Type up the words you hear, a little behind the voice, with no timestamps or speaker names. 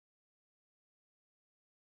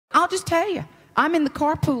I'll just tell you, I'm in the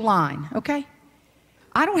carpool line, okay?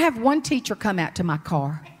 I don't have one teacher come out to my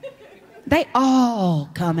car. They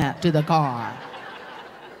all come out to the car.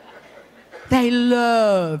 They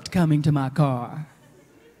loved coming to my car.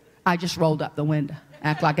 I just rolled up the window,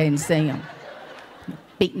 act like I didn't see them,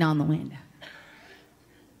 beating on the window.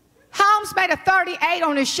 Holmes made a 38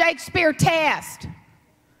 on his Shakespeare test.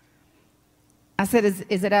 I said,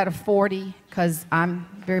 is it out of 40? Because I'm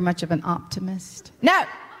very much of an optimist. No.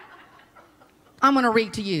 I'm going to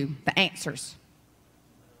read to you the answers.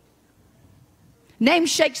 Name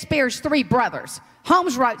Shakespeare's 3 brothers.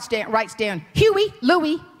 Holmes writes down Huey,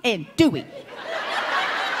 Louie, and Dewey.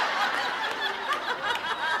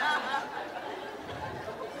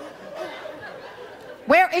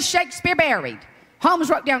 Where is Shakespeare buried? Holmes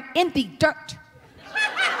wrote down in the dirt.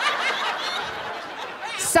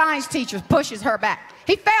 Science teacher pushes her back.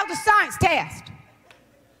 He failed the science test.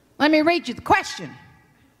 Let me read you the question.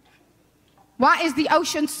 Why is the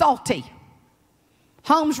ocean salty?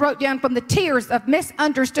 Holmes wrote down from the tears of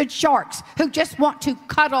misunderstood sharks who just want to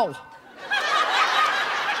cuddle.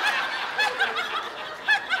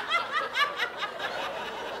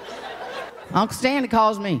 Uncle Stanley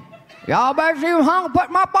calls me. Y'all better see him home, put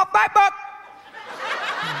him up on Facebook.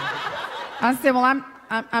 I said, well,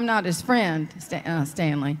 I'm not his friend,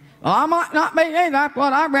 Stanley. Well, I might not be either. That's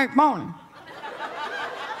what I read morning.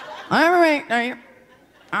 Let me read to you.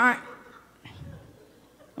 All right.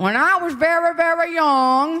 When I was very, very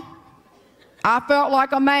young, I felt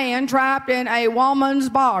like a man trapped in a woman's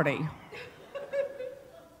body.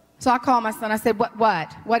 So I called my son. I said,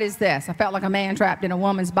 what is this? I felt like a man trapped in a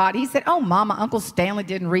woman's body. He said, oh, Mama, Uncle Stanley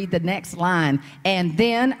didn't read the next line. And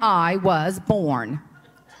then I was born.